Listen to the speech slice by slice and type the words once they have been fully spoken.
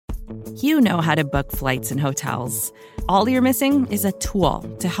You know how to book flights and hotels. All you're missing is a tool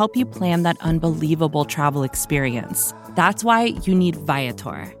to help you plan that unbelievable travel experience. That's why you need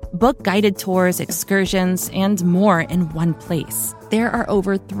Viator. Book guided tours, excursions, and more in one place. There are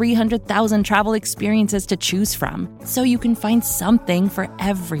over 300,000 travel experiences to choose from, so you can find something for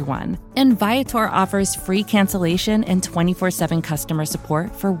everyone. And Viator offers free cancellation and 24/7 customer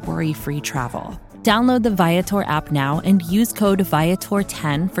support for worry-free travel. Download the Viator app now and use code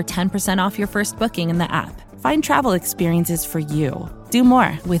Viator10 for 10% off your first booking in the app. Find travel experiences for you. Do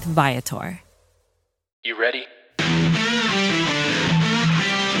more with Viator. You ready?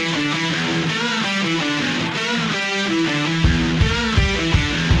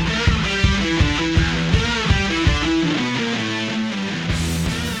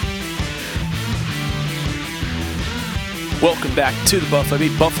 Welcome back to the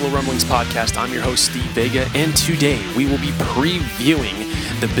Buffalo Rumblings podcast. I'm your host, Steve Vega, and today we will be previewing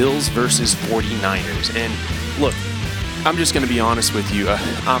the Bills versus 49ers. And look, I'm just going to be honest with you.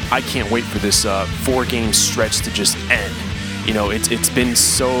 I can't wait for this four-game stretch to just end. You know, it's been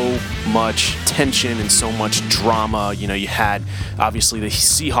so much tension and so much drama. You know, you had obviously the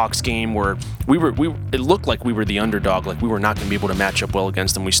Seahawks game where it looked like we were the underdog, like we were not going to be able to match up well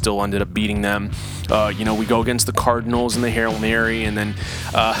against them. We still ended up beating them. You know, we go against the Cardinals in the Hail Mary, and then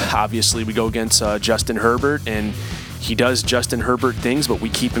obviously we go against Justin Herbert, and he does Justin Herbert things, but we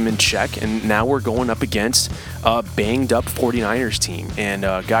keep him in check. And now we're going up against a banged up 49ers team. And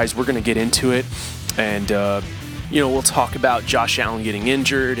guys, we're going to get into it, and you know, we'll talk about Josh Allen getting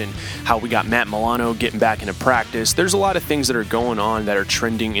injured and how we got Matt Milano getting back into practice. There's a lot of things that are going on that are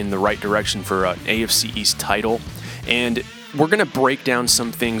trending in the right direction for an AFC East title. And we're going to break down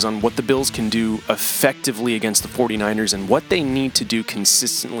some things on what the Bills can do effectively against the 49ers and what they need to do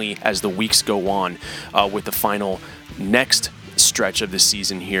consistently as the weeks go on with the final next stretch of the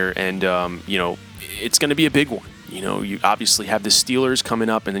season here. And, you know, it's going to be a big one. You know, you obviously have the Steelers coming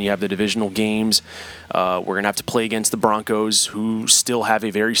up, and then you have the divisional games. We're going to have to play against the Broncos, who still have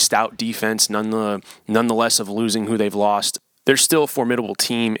a very stout defense, nonetheless of losing who they've lost. They're still a formidable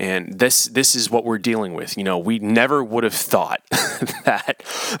team, and this is what we're dealing with. You know, we never would have thought that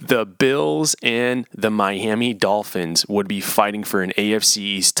the Bills and the Miami Dolphins would be fighting for an AFC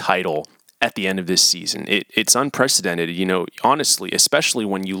East title at the end of this season. It's unprecedented, you know, honestly, especially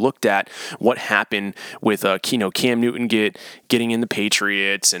when you looked at what happened with Cam Newton getting in the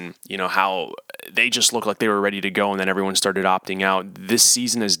Patriots, and, you know, how they just looked like they were ready to go, and then everyone started opting out. This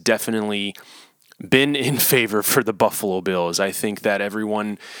season has definitely been in favor for the Buffalo Bills. I think that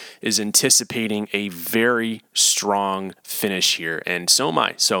everyone is anticipating a very strong finish here, and so am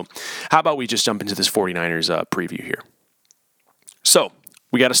I. So how about we just jump into this 49ers preview here? So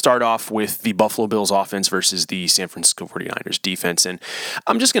we got to start off with the Buffalo Bills offense versus the San Francisco 49ers defense. And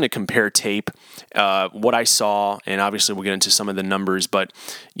I'm just going to compare tape, what I saw, and obviously we'll get into some of the numbers. But,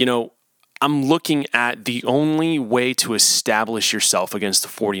 you know, I'm looking at the only way to establish yourself against the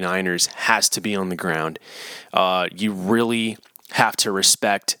 49ers has to be on the ground. You really have to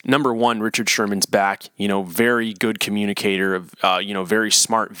respect, number one, Richard Sherman's back, you know, very good communicator, you know, very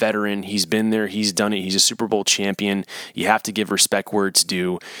smart veteran. He's been there, he's done it, he's a Super Bowl champion. You have to give respect where it's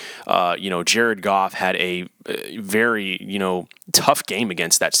due. You know, Jared Goff had a very, you know, tough game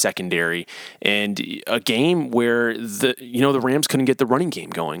against that secondary, and a game where the Rams couldn't get the running game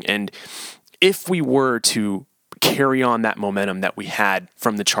going. And if we were to carry on that momentum that we had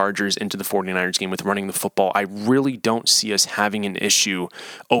from the Chargers into the 49ers game with running the football, I really don't see us having an issue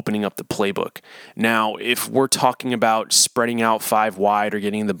opening up the playbook. Now, if we're talking about spreading out five wide or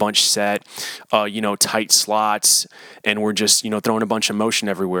getting the bunch set, you know, tight slots, and we're just, you know, throwing a bunch of motion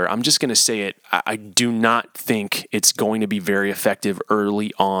everywhere, I'm just going to say it, I do not think it's going to be very effective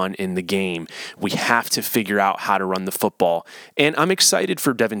early on in the game. We have to figure out how to run the football. And I'm excited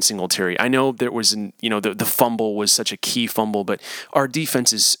for Devin Singletary. I know there was, the fumble was such a key fumble, but our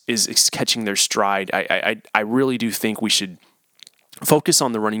defense is catching their stride. I really do think we should focus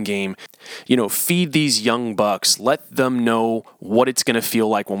on the running game, you know, feed these young bucks, let them know what it's going to feel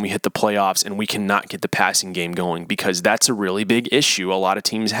like when we hit the playoffs and we cannot get the passing game going, because that's a really big issue a lot of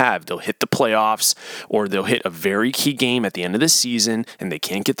teams have. They'll hit the playoffs or they'll hit a very key game at the end of the season and they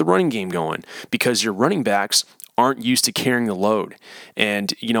can't get the running game going because your running backs aren't used to carrying the load.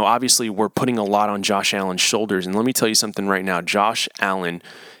 And, you know, obviously we're putting a lot on Josh Allen's shoulders. And let me tell you something right now. Josh Allen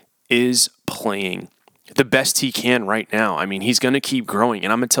is playing the best he can right now. I mean, he's going to keep growing.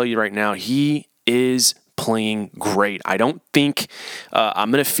 And I'm going to tell you right now, he is playing great. I don't think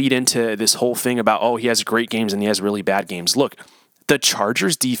I'm going to feed into this whole thing about, oh, he has great games and he has really bad games. Look, the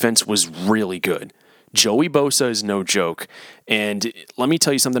Chargers defense was really good. Joey Bosa is no joke. And let me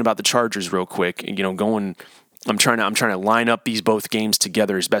tell you something about the Chargers real quick. I'm trying to line up these both games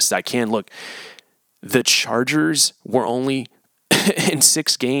together as best as I can. Look, the Chargers were only in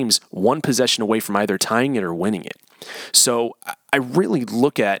 6 games, 1 possession away from either tying it or winning it. So I really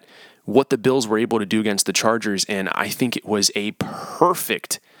look at what the Bills were able to do against the Chargers, and I think it was a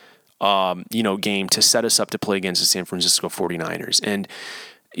perfect game to set us up to play against the San Francisco 49ers. And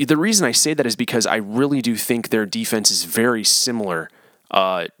the reason I say that is because I really do think their defense is very similar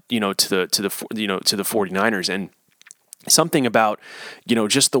to the 49ers, and something about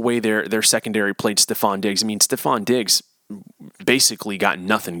just the way their secondary played Stephon Diggs. I mean, Stephon Diggs basically got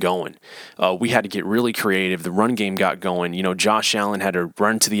nothing going. We had to get really creative. The run game got going. Josh Allen had to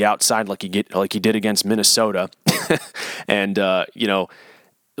run to the outside like he did against Minnesota, and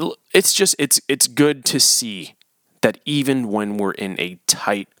it's good to see that even when we're in a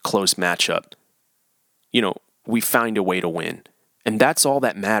tight, close matchup, we find a way to win, and that's all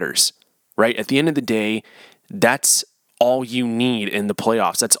that matters, right? At the end of the day, that's all you need in the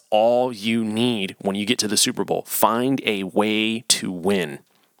playoffs. That's all you need when you get to the Super Bowl. Find a way to win.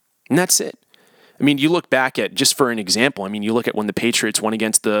 And that's it. I mean, you look back at, just for an example, you look at when the Patriots won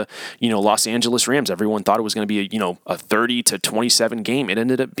against the, Los Angeles Rams. Everyone thought it was going to be a 30-27 game. It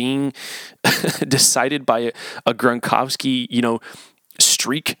ended up being decided by a Gronkowski,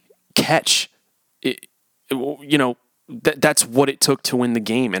 streak catch. That's what it took to win the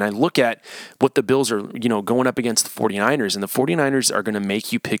game. And I look at what the Bills are, going up against the 49ers, and the 49ers are going to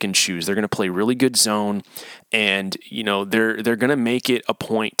make you pick and choose. They're going to play really good zone, and, they're going to make it a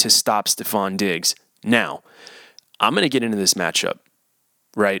point to stop Stephon Diggs. Now, I'm going to get into this matchup,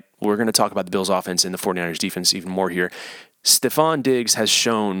 right? We're going to talk about the Bills offense and the 49ers defense even more here. Stephon Diggs has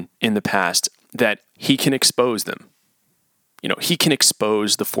shown in the past that he can expose them. He can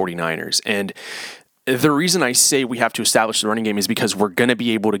expose the 49ers. And the reason I say we have to establish the running game is because we're going to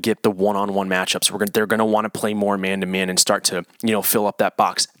be able to get the one-on-one matchups. They're going to want to play more man-to-man and start to, fill up that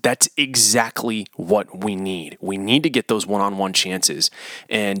box. That's exactly what we need. We need to get those one-on-one chances.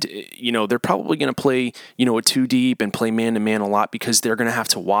 And, they're probably going to play, a 2 deep and play man-to-man a lot because they're going to have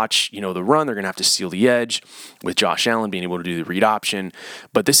to watch, the run. They're going to have to seal the edge with Josh Allen being able to do the read option.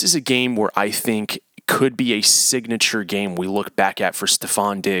 But this is a game where I think could be a signature game we look back at for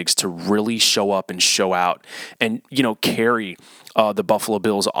Stephon Diggs to really show up and show out and, carry the Buffalo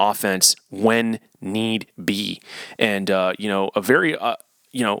Bills offense when need be. And, a very,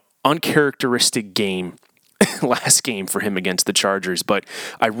 uncharacteristic game last game for him against the Chargers, but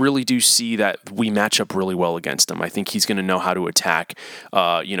I really do see that we match up really well against him. I think he's going to know how to attack.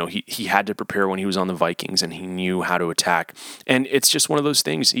 He had to prepare when he was on the Vikings, and he knew how to attack. And it's just one of those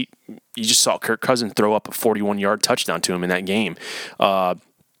things. You just saw Kirk Cousins throw up a 41-yard touchdown to him in that game,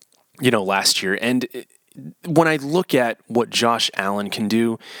 last year. And when I look at what Josh Allen can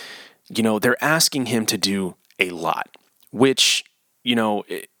do, they're asking him to do a lot, which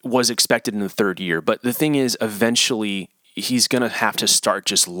it was expected in the 3rd year. But the thing is, eventually, he's going to have to start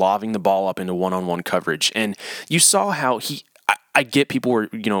just lobbing the ball up into one-on-one coverage. And you saw how I get people were,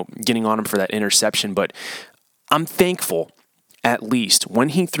 getting on him for that interception, but I'm thankful, at least, when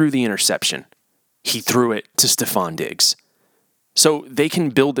he threw the interception, he threw it to Stephon Diggs. So they can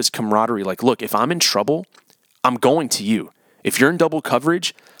build this camaraderie. Like, look, if I'm in trouble, I'm going to you. If you're in double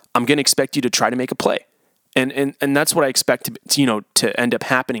coverage, I'm going to expect you to try to make a play. And that's what I expect to end up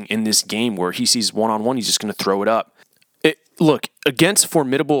happening in this game where he sees one-on-one, he's just going to throw it up. Look, against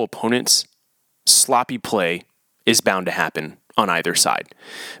formidable opponents, sloppy play is bound to happen on either side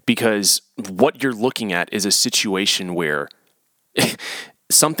because what you're looking at is a situation where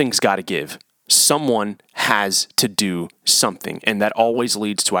something's got to give. Someone has to do something, and that always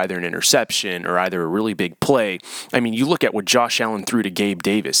leads to either an interception or either a really big play. You look at what Josh Allen threw to Gabe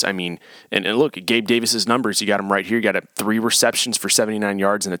Davis. And look at Gabe Davis's numbers. You got him right here. You got 3 receptions for 79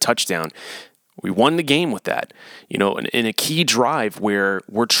 yards and a touchdown. We won the game with that, in a key drive where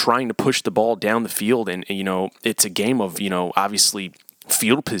we're trying to push the ball down the field, and it's a game of, obviously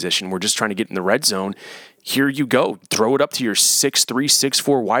field position. We're just trying to get in the red zone. Here you go. Throw it up to your 6'3",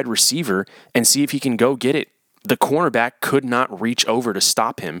 6'4" wide receiver and see if he can go get it. The cornerback could not reach over to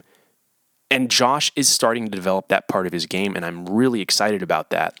stop him. And Josh is starting to develop that part of his game, and I'm really excited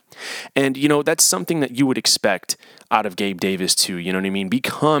about that. And, that's something that you would expect out of Gabe Davis too,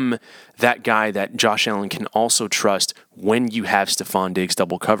 Become that guy that Josh Allen can also trust when you have Stephon Diggs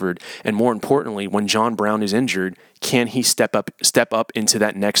double covered. And more importantly, when John Brown is injured, can he step up into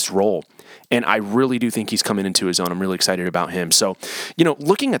that next role? And I really do think he's coming into his own. I'm really excited about him. So,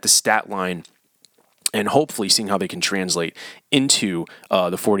 looking at the stat line and hopefully seeing how they can translate into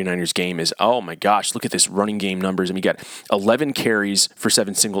the 49ers game is, oh my gosh, look at this running game numbers. And we got 11 carries for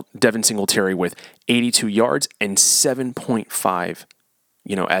Devin Singletary with 82 yards and 7.5,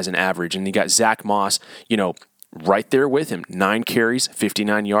 as an average. And you got Zach Moss, right there with him, 9 carries,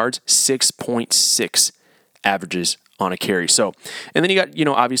 59 yards, 6.6 averages on a carry. So, and then you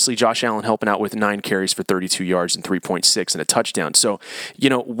got, obviously Josh Allen helping out with 9 carries for 32 yards and 3.6 and a touchdown. So,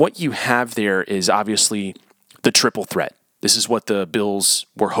 what you have there is obviously the triple threat. This is what the Bills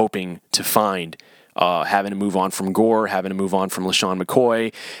were hoping to find, having to move on from Gore, having to move on from LaShawn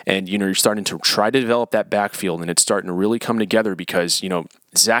McCoy. And, you're starting to try to develop that backfield, and it's starting to really come together because,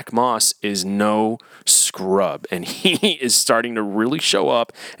 Zach Moss is no scrub, and he is starting to really show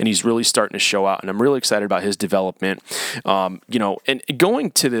up, and he's really starting to show out, and I'm really excited about his development. And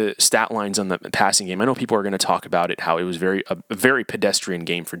going to the stat lines on the passing game, I know people are going to talk about it, how it was a very pedestrian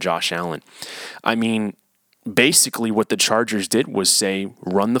game for Josh Allen. I mean, basically what the Chargers did was say,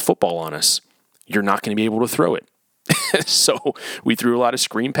 run the football on us. You're not going to be able to throw it. So we threw a lot of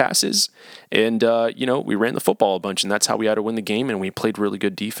screen passes, and, we ran the football a bunch, and that's how we had to win the game, and we played really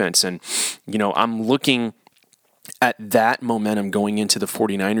good defense. And, I'm looking at that momentum going into the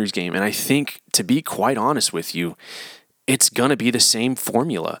 49ers game, and I think, to be quite honest with you, it's going to be the same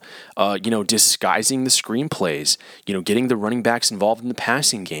formula, disguising the screenplays, getting the running backs involved in the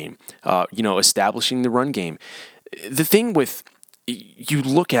passing game, establishing the run game. The thing with you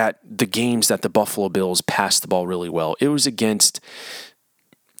look at the games that the Buffalo Bills passed the ball really well. It was against,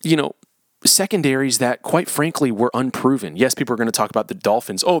 secondaries that, quite frankly, were unproven. Yes, people are going to talk about the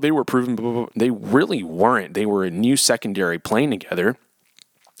Dolphins. Oh, they were proven. Blah, blah, blah. They really weren't. They were a new secondary playing together,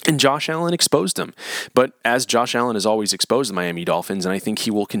 and Josh Allen exposed them. But as Josh Allen has always exposed the Miami Dolphins, and I think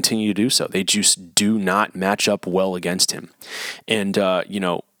he will continue to do so, they just do not match up well against him. And,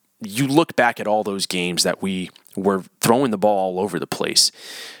 you look back at all those games that we were throwing the ball all over the place,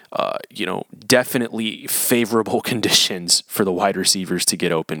 definitely favorable conditions for the wide receivers to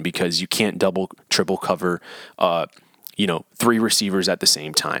get open because you can't triple cover, 3 receivers at the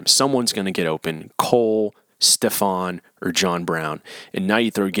same time. Someone's going to get open, Cole, Stephon, or John Brown. And now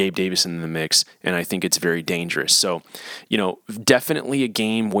you throw Gabe Davis in the mix, and I think it's very dangerous. So, definitely a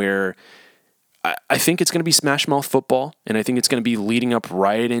game where I think it's going to be smash mouth football, and I think it's going to be leading up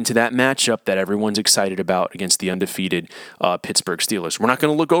right into that matchup that everyone's excited about against the undefeated Pittsburgh Steelers. We're not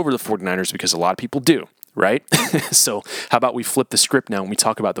going to look over the 49ers because a lot of people do, right? So how about we flip the script now and we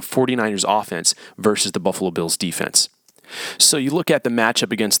talk about the 49ers offense versus the Buffalo Bills defense. So you look at the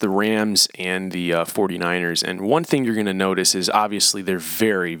matchup against the Rams and the 49ers, and one thing you're going to notice is obviously they're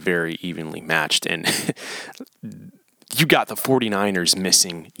very, very evenly matched, and you got the 49ers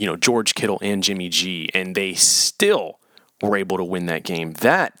missing, George Kittle and Jimmy G, and they still were able to win that game.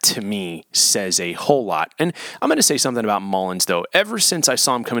 That, to me, says a whole lot. And I'm going to say something about Mullins, though. Ever since I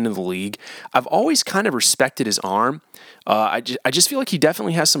saw him come into the league, I've always kind of respected his arm. I just feel like he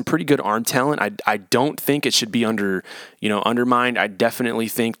definitely has some pretty good arm talent. I don't think it should be undermined. I definitely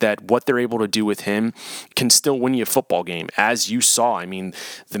think that what they're able to do with him can still win you a football game, as you saw. I mean,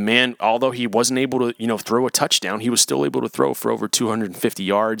 the man, although he wasn't able to, throw a touchdown, he was still able to throw for over 250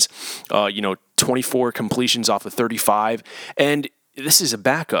 yards, 24 completions off of 35. And this is a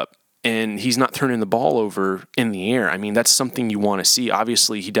backup, and he's not turning the ball over in the air. I mean, that's something you want to see.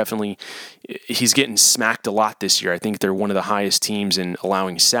 Obviously, he's getting smacked a lot this year. I think they're one of the highest teams in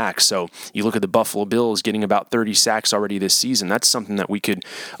allowing sacks. So you look at the Buffalo Bills getting about 30 sacks already this season. That's something that we could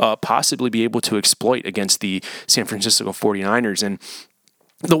possibly be able to exploit against the San Francisco 49ers. And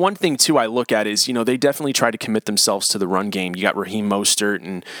the one thing, too, I look at is, they definitely try to commit themselves to the run game. You got Raheem Mostert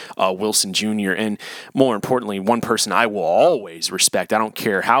and Wilson Jr., and more importantly, one person I will always respect, I don't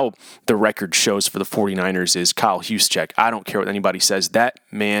care how the record shows for the 49ers, is Kyle Juszczyk. I don't care what anybody says. That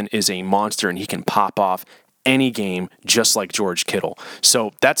man is a monster, and he can pop off any game just like George Kittle.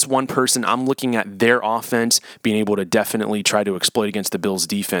 So that's one person I'm looking at, their offense being able to definitely try to exploit against the Bills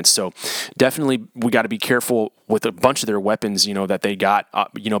defense. So definitely we got to be careful with a bunch of their weapons, that they got,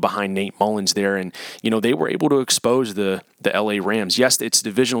 behind Nate Mullins there. And, they were able to expose the LA Rams. Yes, it's a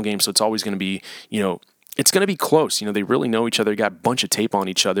divisional game, so it's always going to be, it's going to be close. They really know each other, got a bunch of tape on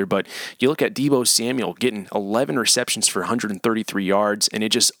each other. But you look at Deebo Samuel getting 11 receptions for 133 yards, and it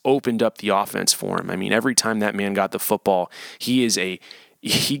just opened up the offense for him. I mean, every time that man got the football, he is a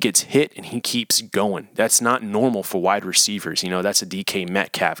he gets hit and he keeps going. That's not normal for wide receivers. That's a DK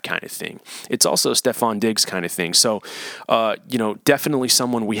Metcalf kind of thing. It's also a Stephon Diggs kind of thing. So, definitely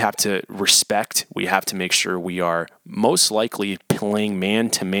someone we have to respect. We have to make sure we are most likely playing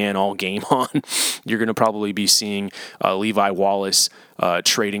man-to-man all game on. You're going to probably be seeing Levi Wallace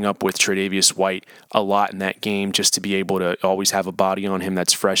trading up with Tre'Davious White a lot in that game just to be able to always have a body on him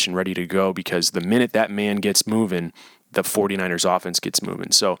that's fresh and ready to go, because the minute that man gets moving, the 49ers offense gets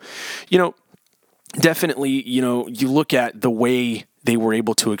moving. So, definitely, you look at the way they were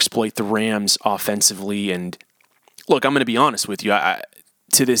able to exploit the Rams offensively. And look, I'm going to be honest with you.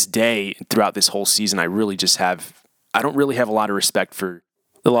 To this day, throughout this whole season, I don't really have a lot of respect for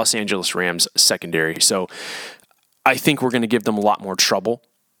the Los Angeles Rams secondary. So I think we're going to give them a lot more trouble.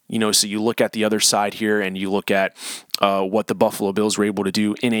 So you look at the other side here and you look at what the Buffalo Bills were able to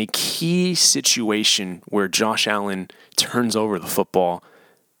do in a key situation where Josh Allen turns over the football.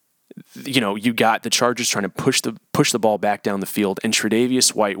 You got the Chargers trying to push the ball back down the field, and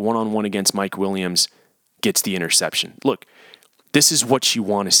Tre'Davious White one-on-one against Mike Williams gets the interception. Look, this is what you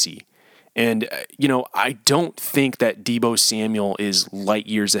want to see. And, I don't think that Deebo Samuel is light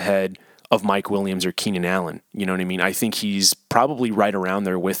years ahead of Mike Williams or Keenan Allen. You know what I mean? I think he's probably right around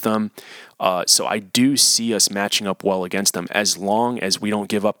there with them. So I do see us matching up well against them as long as we don't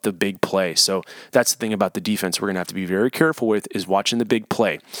give up the big play. So that's the thing about the defense we're going to have to be very careful with, is watching the big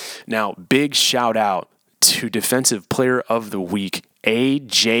play. Now, big shout out to Defensive Player of the Week,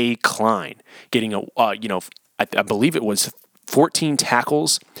 A.J. Klein, getting I believe it was 14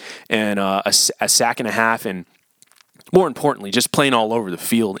 tackles and a sack and a half, and more importantly, just playing all over the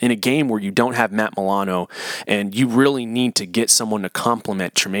field in a game where you don't have Matt Milano and you really need to get someone to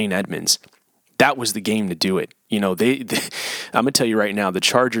complement Tremaine Edmunds. That was the game to do it. I'm going to tell you right now, the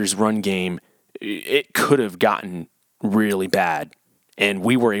Chargers' run game, it could have gotten really bad, and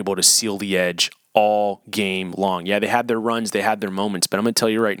we were able to seal the edge all game long. Yeah, they had their runs, they had their moments, but I'm going to tell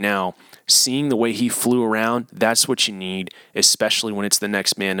you right now, seeing the way he flew around, that's what you need, especially when it's the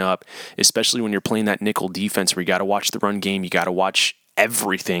next man up, especially when you're playing that nickel defense where you got to watch the run game, you got to watch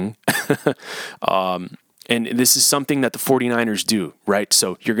everything. And this is something that the 49ers do, right?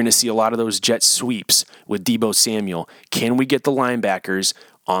 So you're going to see a lot of those jet sweeps with Deebo Samuel. Can we get the linebackers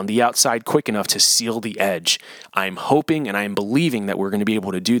on the outside quick enough to seal the edge? I'm hoping and I'm believing that we're going to be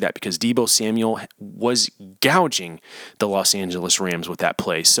able to do that, because Deebo Samuel was gouging the Los Angeles Rams with that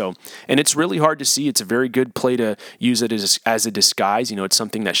play. So, and it's really hard to see. It's a very good play to use it as a disguise. It's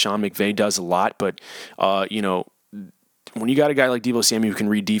something that Sean McVay does a lot, but, when you got a guy like Deebo Samuel who can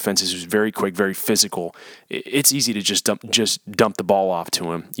read defenses, who's very quick, very physical, it's easy to just dump the ball off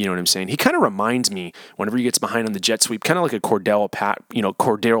to him. You know what I'm saying? He kind of reminds me, whenever he gets behind on the jet sweep, kind of like a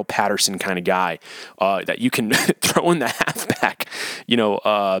Cordero Patterson kind of guy that you can throw in the halfback,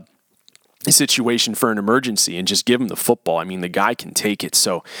 situation for an emergency and just give him the football. I mean, the guy can take it.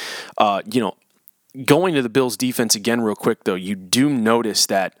 So, going to the Bills defense again real quick, though, you do notice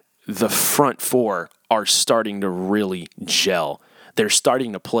that the front four are starting to really gel. They're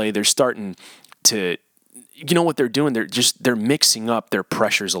starting to play. They're starting to, what they're doing? They're mixing up their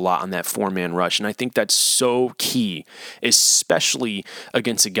pressures a lot on that four-man rush. And I think that's so key, especially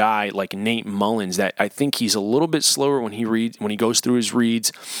against a guy like Nate Mullins, that I think he's a little bit slower when he goes through his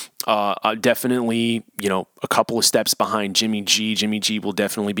reads. Definitely, a couple of steps behind Jimmy G. Jimmy G will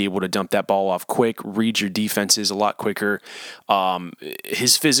definitely be able to dump that ball off quick, read your defenses a lot quicker.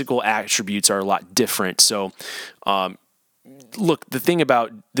 His physical attributes are a lot different. So, look,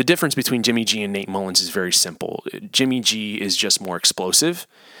 the difference between Jimmy G and Nate Mullins is very simple. Jimmy G is just more explosive.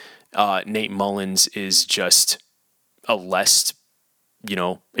 Nate Mullins is just a less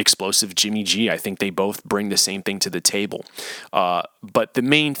explosive Jimmy G. I think they both bring the same thing to the table. But the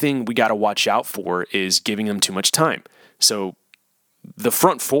main thing we got to watch out for is giving them too much time. So the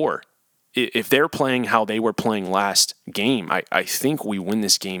front four, if they're playing how they were playing last game, I think we win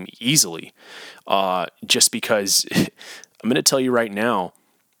this game easily. Just because I'm going to tell you right now,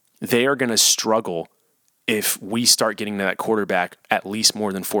 they are going to struggle if we start getting to that quarterback at least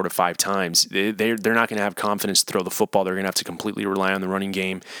more than 4 to 5 times. They're not going to have confidence to throw the football. They're going to have to completely rely on the running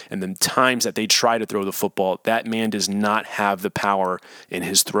game. And the times that they try to throw the football, that man does not have the power in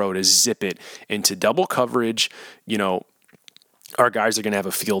his throw to zip it into double coverage. Our guys are going to have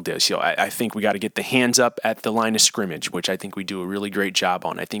a field day. So I think we got to get the hands up at the line of scrimmage, which I think we do a really great job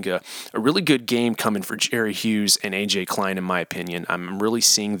on. I think a really good game coming for Jerry Hughes and A.J. Klein, in my opinion. I'm really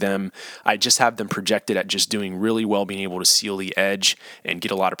seeing them. I just have them projected at just doing really well, being able to seal the edge and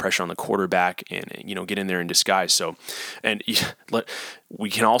get a lot of pressure on the quarterback and, get in there in disguise. So, and we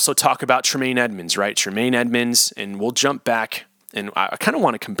can also talk about Tremaine Edmunds, right? Tremaine Edmunds, and we'll jump back and I kind of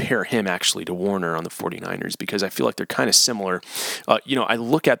want to compare him actually to Warner on the 49ers because I feel like they're kind of similar. I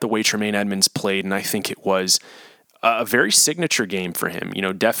look at the way Tremaine Edmunds played, and I think it was a very signature game for him.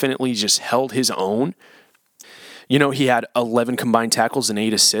 Definitely just held his own. He had 11 combined tackles and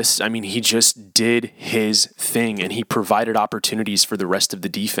 8 assists. I mean, he just did his thing, and he provided opportunities for the rest of the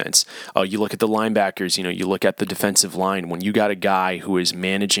defense. You look at the linebackers, you look at the defensive line. When you got a guy who is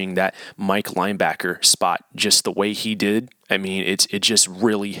managing that Mike linebacker spot just the way he did, I mean, it just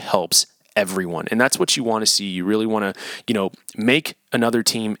really helps everyone. And that's what you want to see. You really want to, make another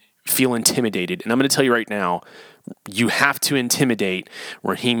team feel intimidated. And I'm going to tell you right now, you have to intimidate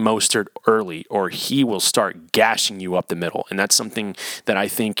Raheem Mostert early, or he will start gashing you up the middle. And that's something that I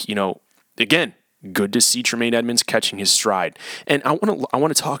think, again, good to see Tremaine Edmunds catching his stride. And I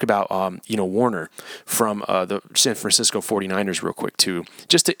want to talk about, Warner from the San Francisco 49ers real quick too,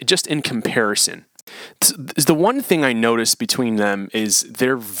 just in comparison. The one thing I noticed between them is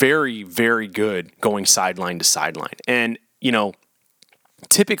they're very, very good going sideline to sideline. And,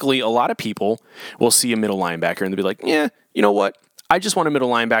 typically, a lot of people will see a middle linebacker and they'll be like, yeah, you know what? I just want a middle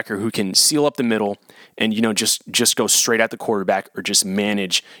linebacker who can seal up the middle and, just go straight at the quarterback or just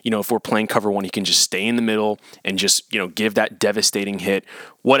manage, if we're playing cover one, he can just stay in the middle and just, give that devastating hit,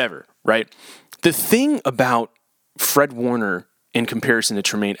 whatever, right? The thing about Fred Warner in comparison to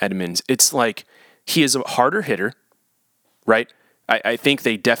Tremaine Edmunds, it's like he is a harder hitter, right? I think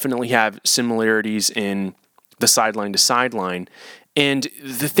they definitely have similarities in the sideline to sideline. And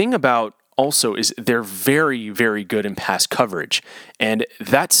the thing about also is they're very, very good in pass coverage. And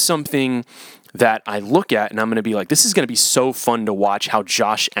that's something that I look at and I'm going to be like, this is going to be so fun to watch how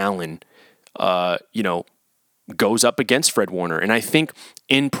Josh Allen, goes up against Fred Warner. And I think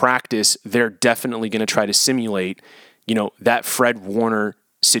in practice, they're definitely going to try to simulate, that Fred Warner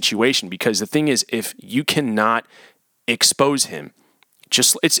situation. Because the thing is, if you cannot expose him,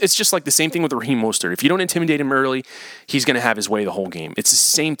 it's just like the same thing with Raheem Mostert. If you don't intimidate him early, he's going to have his way the whole game. It's the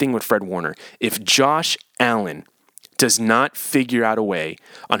same thing with Fred Warner. If Josh Allen does not figure out a way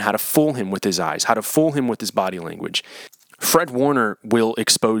on how to fool him with his eyes, how to fool him with his body language, Fred Warner will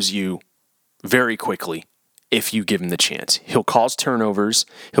expose you very quickly if you give him the chance. He'll cause turnovers,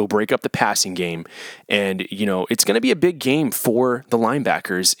 he'll break up the passing game, and, it's going to be a big game for the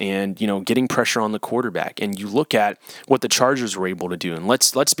linebackers and, getting pressure on the quarterback. And you look at what the Chargers were able to do, and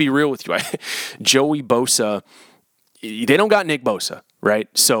let's be real with you. Joey Bosa, they don't got Nick Bosa, right?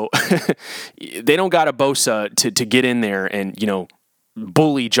 So they don't got a Bosa to get in there and,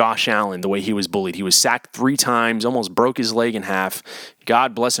 bully Josh Allen the way he was bullied. He was sacked 3 times, almost broke his leg in half.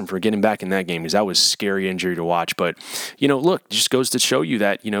 God bless him for getting back in that game because that was a scary injury to watch. But, look, it just goes to show you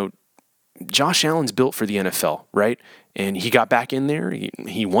that, Josh Allen's built for the NFL, right? And he got back in there.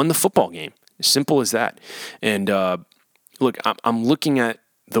 He won the football game. Simple as that. And, look, I'm looking at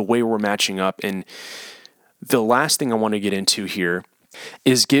the way we're matching up. And the last thing I want to get into here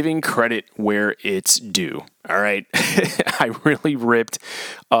is giving credit where it's due. All right. I really ripped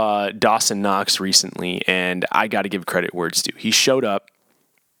Dawson Knox recently, and I got to give credit where it's due. He showed up.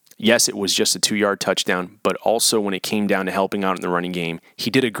 Yes, it was just a 2-yard touchdown, but also when it came down to helping out in the running game, he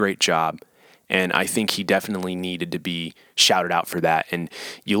did a great job. And I think he definitely needed to be shouted out for that. And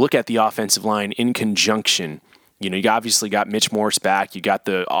you look at the offensive line in conjunction. You obviously got Mitch Morse back. You got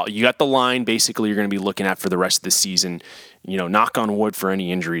the line basically you're going to be looking at for the rest of the season. Knock on wood for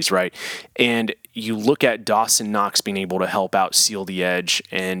any injuries, right? And you look at Dawson Knox being able to help out seal the edge,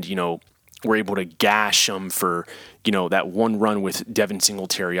 and we're able to gash him for that one run with Devin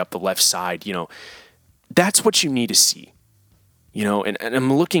Singletary up the left side. That's what you need to see. And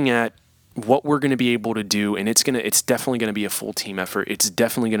I'm looking at what we're going to be able to do, and it's definitely going to be a full team effort. It's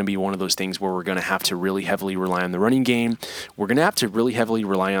definitely going to be one of those things where we're going to have to really heavily rely on the running game. We're going to have to really heavily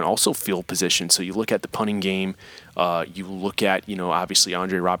rely on also field position. So you look at the punting game, you look at, obviously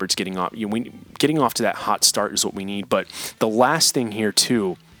Andre Roberts getting off. Getting off to that hot start is what we need. But the last thing here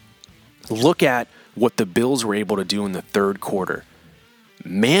too, look at what the Bills were able to do in the third quarter.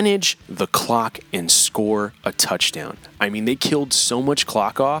 Manage the clock and score a touchdown. I mean, they killed so much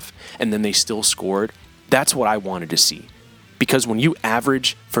clock off and then they still scored. That's what I wanted to see. Because when you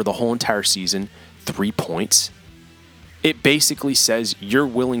average for the whole entire season 3 points, it basically says you're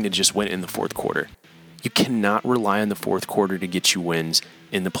willing to just win in the fourth quarter. You cannot rely on the fourth quarter to get you wins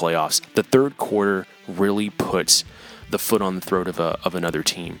in the playoffs. The third quarter really puts the foot on the throat of another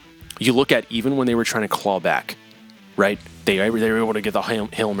team. You look at even when they were trying to claw back, right? They were able to get the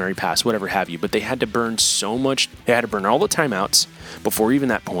Hail Mary pass, whatever have you, but they had to burn so much. They had to burn all the timeouts before even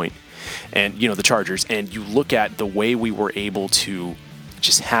that point. And, the Chargers, and you look at the way we were able to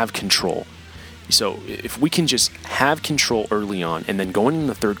just have control. So if we can just have control early on and then going in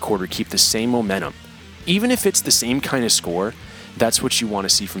the third quarter, keep the same momentum, even if it's the same kind of score, that's what you want to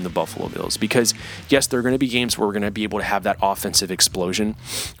see from the Buffalo Bills. Because, yes, there are going to be games where we're going to be able to have that offensive explosion.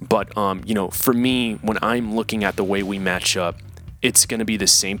 But, for me, when I'm looking at the way we match up, it's going to be the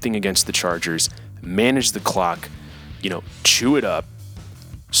same thing against the Chargers. Manage the clock, chew it up,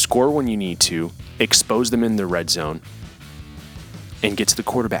 score when you need to, expose them in the red zone, and get to the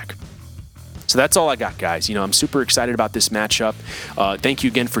quarterback. So that's all I got, guys. I'm super excited about this matchup. Thank you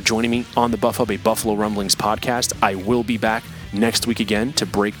again for joining me on the Buff Up a Buffalo Rumblings podcast. I will be back next week again to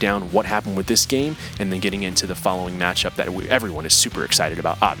break down what happened with this game and then getting into the following matchup that everyone is super excited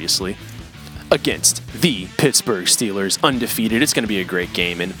about, obviously, against the Pittsburgh Steelers, undefeated. It's going to be a great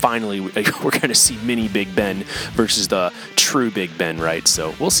game. And finally, we're going to see mini Big Ben versus the true Big Ben, right?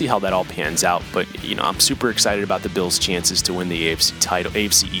 So we'll see how that all pans out. But, I'm super excited about the Bills' chances to win the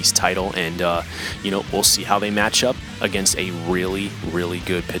AFC East title. And, we'll see how they match up against a really, really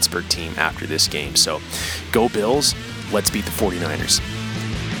good Pittsburgh team after this game. So go Bills. Let's beat the 49ers.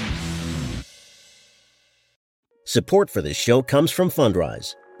 Support for this show comes from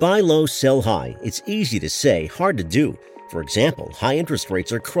Fundrise. Buy low, sell high. It's easy to say, hard to do. For example, high interest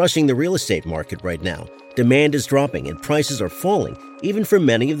rates are crushing the real estate market right now. Demand is dropping and prices are falling, even for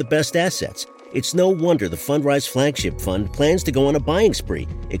many of the best assets. It's no wonder the Fundrise Flagship Fund plans to go on a buying spree,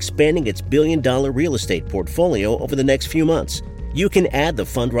 expanding its billion-dollar real estate portfolio over the next few months. You can add the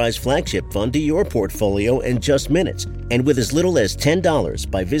Fundrise Flagship Fund to your portfolio in just minutes and with as little as $10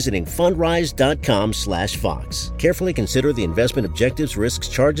 by visiting fundrise.com/Fox. Carefully consider the investment objectives, risks,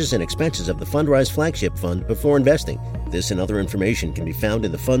 charges, and expenses of the Fundrise Flagship Fund before investing. This and other information can be found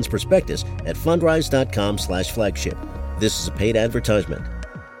in the fund's prospectus at fundrise.com/flagship. This is a paid advertisement.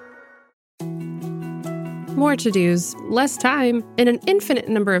 More to-dos, less time, and an infinite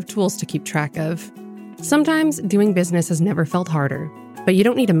number of tools to keep track of. Sometimes doing business has never felt harder, but you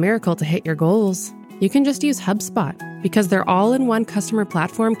don't need a miracle to hit your goals. You can just use HubSpot, because their all-in-one customer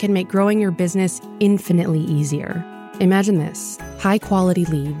platform can make growing your business infinitely easier. Imagine this: high-quality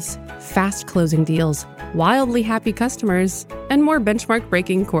leads, fast closing deals, wildly happy customers, and more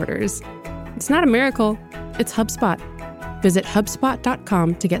benchmark-breaking quarters. It's not a miracle, it's HubSpot. Visit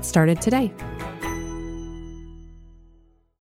HubSpot.com to get started today.